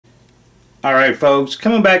All right, folks,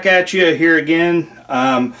 coming back at you here again.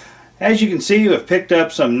 As you can see, I've picked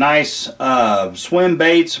up some nice swim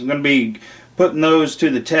baits. I'm going to be putting those to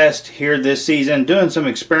the test here this season, doing some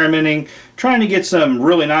experimenting, trying to get some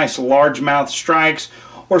really nice largemouth strikes,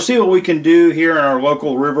 or see what we can do here in our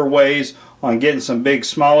local riverways on getting some big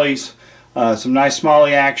smallies, some nice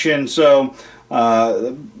smallie action. So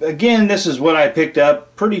again, this is what I picked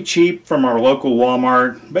up pretty cheap from our local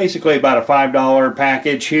Walmart, basically about a $5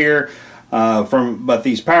 package here. But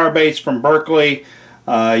these power baits from Berkeley,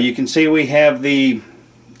 you can see we have the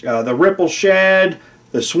ripple shad,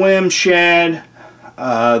 the swim shad,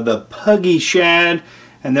 the puggy shad,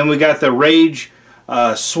 and then we got the rage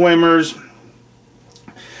swimmers.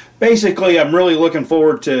 Basically, I'm really looking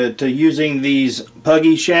forward to using these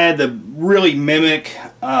puggy shad that really mimic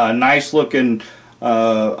nice looking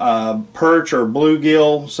perch or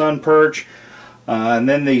bluegill sun perch. And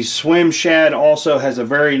then the swim shad also has a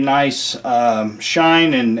very nice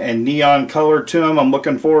shine and neon color to them. I'm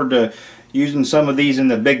looking forward to using some of these in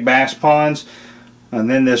the big bass ponds. And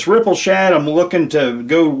then this ripple shad, I'm looking to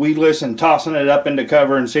go weedless and tossing it up into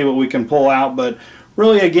cover and see what we can pull out. But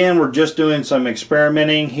really, again, we're just doing some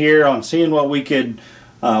experimenting here on seeing what we could,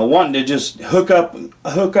 wanting to just hook up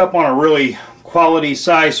on a really quality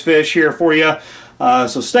size fish here for you.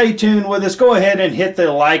 So stay tuned with us. Go ahead and hit the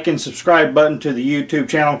like and subscribe button to the YouTube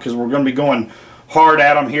channel because we're going to be going hard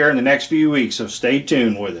at them here in the next few weeks. So stay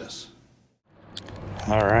tuned with us.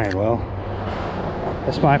 All right, well,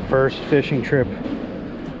 that's my first fishing trip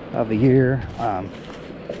of the year.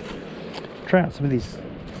 Try out some of these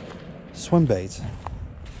swim baits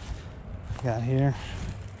got here.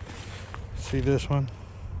 See this one?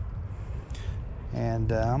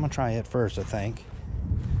 And I'm gonna try it first, I think.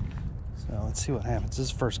 So let's see what happens. This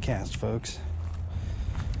is first cast, folks.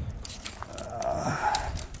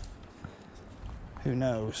 Who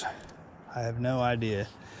knows? I have no idea.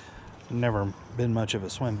 Never been much of a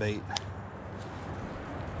swim bait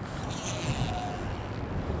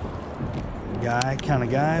kind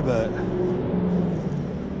of guy, but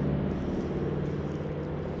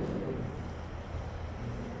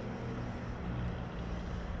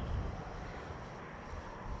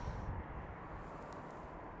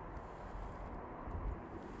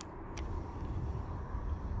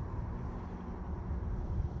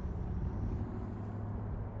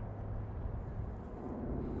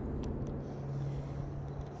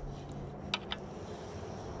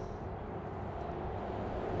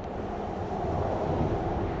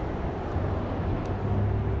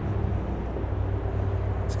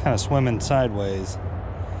kind of swimming sideways,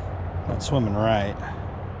 not swimming right.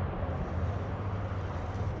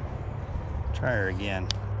 Try her again.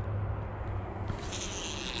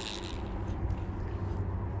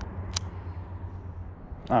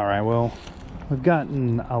 All right, well, we've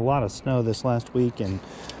gotten a lot of snow this last week, and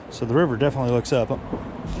so the river definitely looks up. I'm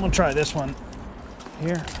gonna try this one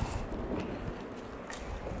here.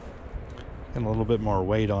 Getting a little bit more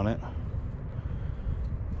weight on it.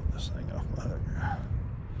 This thing off my hook.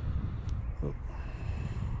 Oh.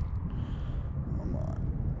 Come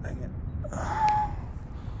on, dang it.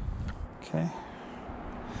 Okay.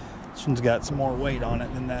 This one's got some more weight on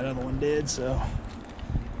it than that other one did, so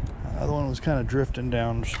the other one was kind of drifting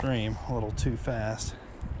downstream a little too fast.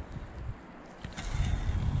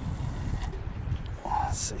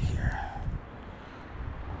 Let's see here.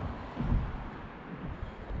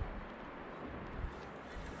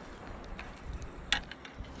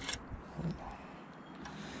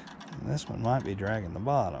 And this one might be dragging the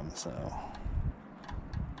bottom, so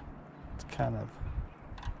it's kind of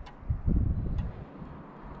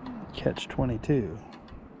catch-22.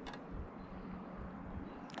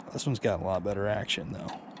 This one's got a lot better action, though.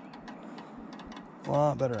 A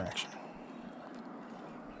lot better action.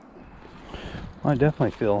 Well, I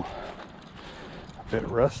definitely feel a bit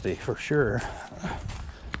rusty for sure.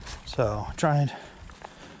 So I tried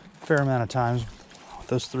a fair amount of times with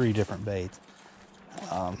those 3 different baits.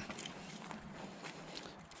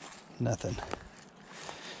 Nothing.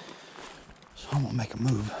 So I'm gonna make a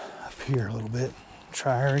move up here a little bit.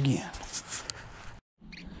 Try her again.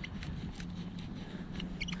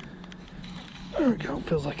 There we go.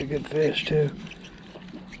 Feels like a good fish too.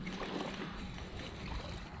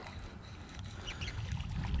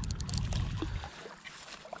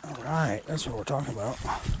 All right, that's what we're talking about.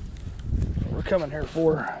 We're coming here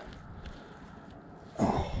for.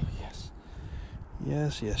 Oh yes,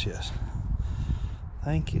 yes, yes, yes.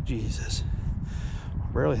 Thank you, Jesus.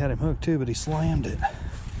 Barely had him hooked too, but he slammed it.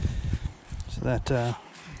 So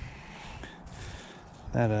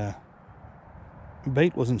that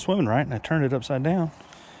bait wasn't swimming right, and I turned it upside down.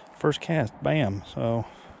 First cast, bam. So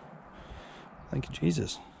Thank you,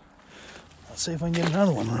 Jesus. Let's see if I can get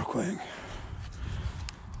another one real quick.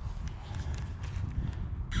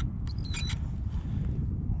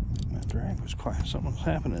 My drag was quiet. Something was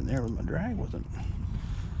happening there with my drag. Wasn't.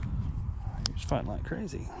 He was fighting like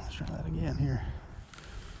crazy. Let's try that again here.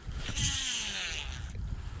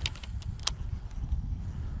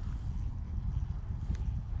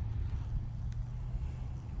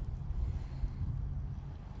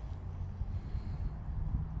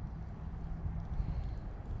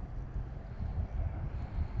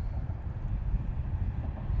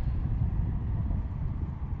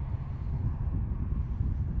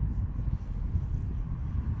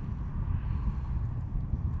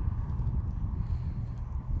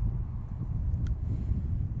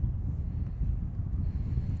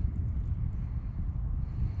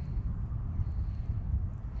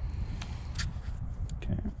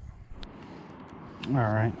 All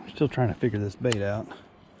right, still trying to figure this bait out,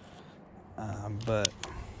 but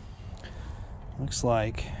looks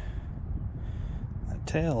like a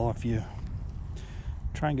tail, if you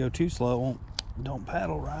try and go too slow, don't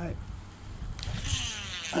paddle right.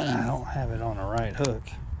 I don't have it on the right hook,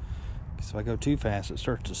 because if I go too fast it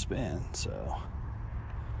starts to spin. So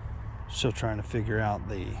still trying to figure out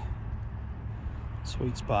the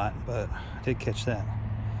sweet spot, but I did catch that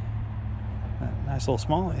nice little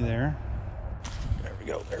smallie there. There we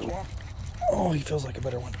go, there's one. Oh, he feels like a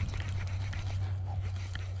better one.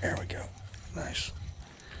 There we go, nice.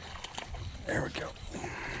 There we go.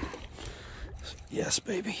 Yes,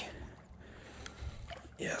 baby.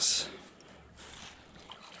 Yes.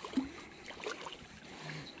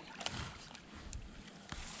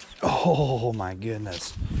 Oh my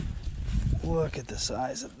goodness. Look at the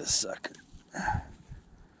size of this sucker.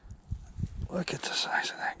 Look at the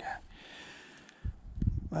size of that guy.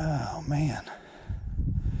 Oh man.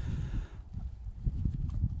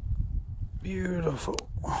 Beautiful.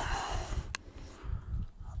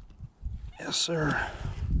 Yes, sir.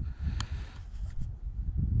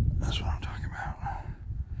 That's what I'm talking about.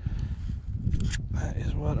 That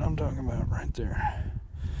is what I'm talking about right there.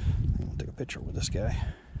 I'm gonna take a picture with this guy.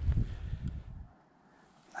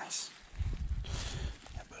 Nice.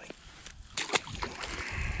 Yeah, buddy.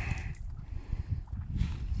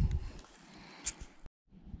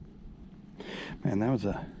 Man, that was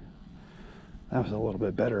a little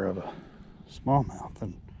bit better of a smallmouth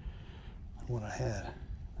than what I had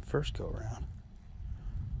the first go around.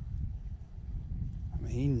 I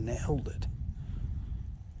mean, he nailed it.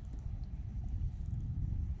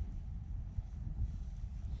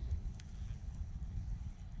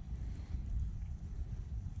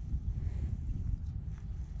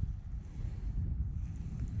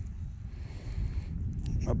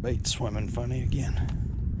 My bait's swimming funny again.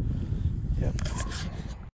 Yep.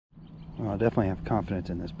 Well, I definitely have confidence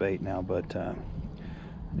in this bait now, but I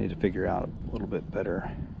need to figure out a little bit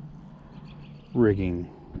better rigging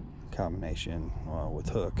combination with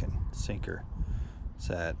hook and sinker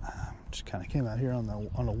set. Just kind of came out here on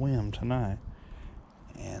a whim tonight,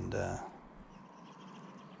 and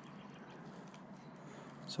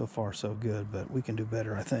so far so good, but we can do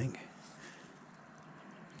better, I think,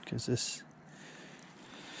 because it's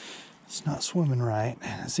not swimming right.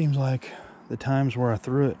 It seems like the times where I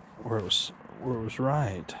threw it where it was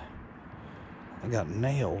right, I got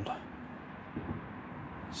nailed.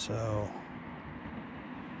 So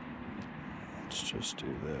let's just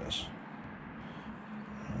do this.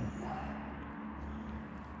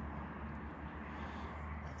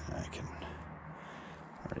 I can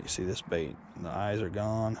already see this bait. The eyes are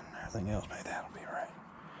gone. Everything else, maybe that'll be right.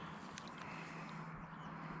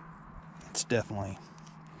 It's definitely.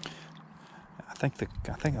 I think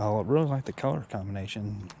I really like the color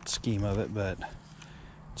combination scheme of it, but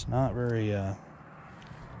it's not very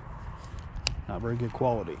good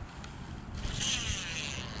quality.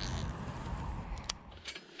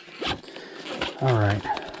 All right.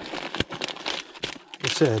 Like I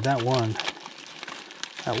said, that one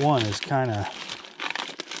is kind of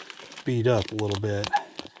beat up a little bit.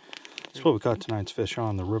 That's what we caught tonight's fish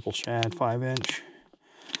on, the Ripple Shad 5-inch.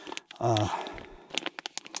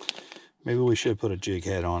 Maybe we should put a jig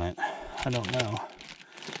head on it. I don't know.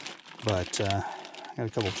 But I got a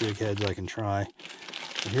couple jig heads I can try.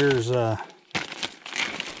 Here's the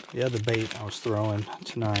other bait I was throwing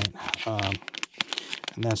tonight. And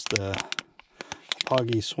that's the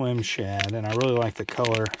Poggy Swim Shad. And I really like the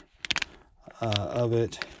color of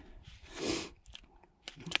it.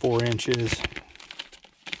 4 inches.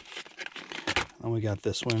 And we got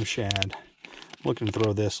this Swim Shad. I'm looking to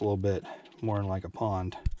throw this a little bit more in like a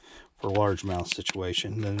pond for a largemouth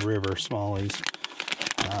situation than river smallies.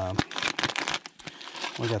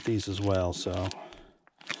 we got these as well. So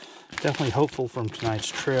definitely hopeful from tonight's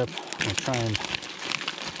trip. I'm gonna try and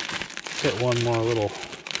hit one more little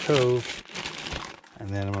cove, and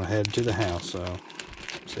then I'm gonna head to the house. So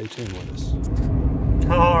stay tuned with us.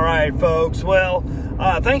 All right, folks. Well,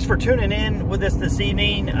 thanks for tuning in with us this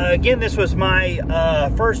evening. Again, this was my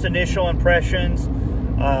first initial impressions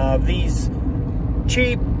of these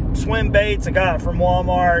cheap swim baits I got from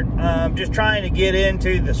Walmart. Just trying to get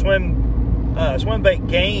into the swim bait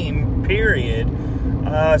game, period.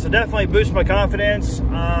 So definitely boost my confidence,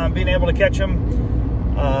 being able to catch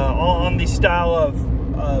them on these style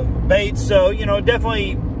of baits. So, you know,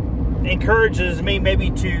 definitely encourages me maybe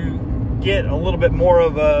to get a little bit more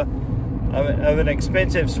of an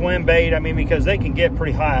expensive swim bait. I mean, because they can get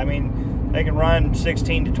pretty high. I mean, they can run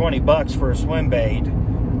 16 to 20 bucks for a swim bait.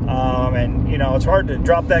 And, you know, it's hard to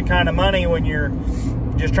drop that kind of money when you're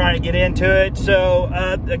just trying to get into it. So,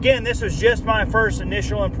 again, this was just my first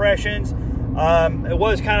initial impressions. It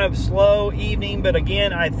was kind of a slow evening, but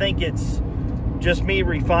again, I think it's just me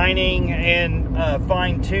refining and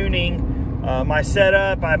fine-tuning my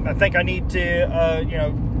setup. I think I need to, you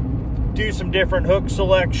know, do some different hook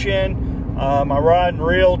selection. My rod and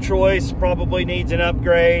reel choice probably needs an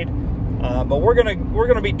upgrade. But we're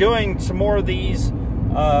gonna be doing some more of these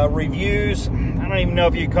reviews. I don't even know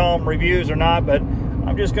if you call them reviews or not, but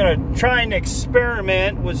I'm just gonna try and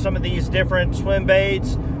experiment with some of these different swim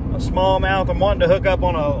baits. A smallmouth. I'm wanting to hook up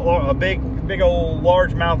on a big old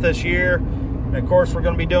largemouth this year. And of course, we're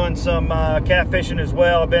going to be doing some catfishing as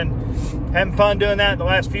well. I've been having fun doing that in the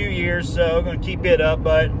last few years, so I'm going to keep it up.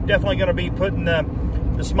 But definitely going to be putting the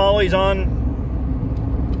smallies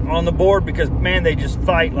on the board because, man, they just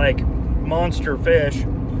fight like monster fish.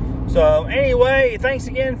 So anyway, thanks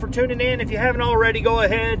again for tuning in. If you haven't already, go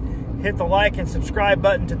ahead, hit the like and subscribe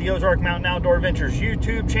button to the Ozark Mountain Outdoor Adventures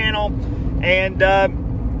YouTube channel. And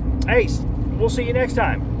hey, we'll see you next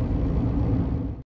time.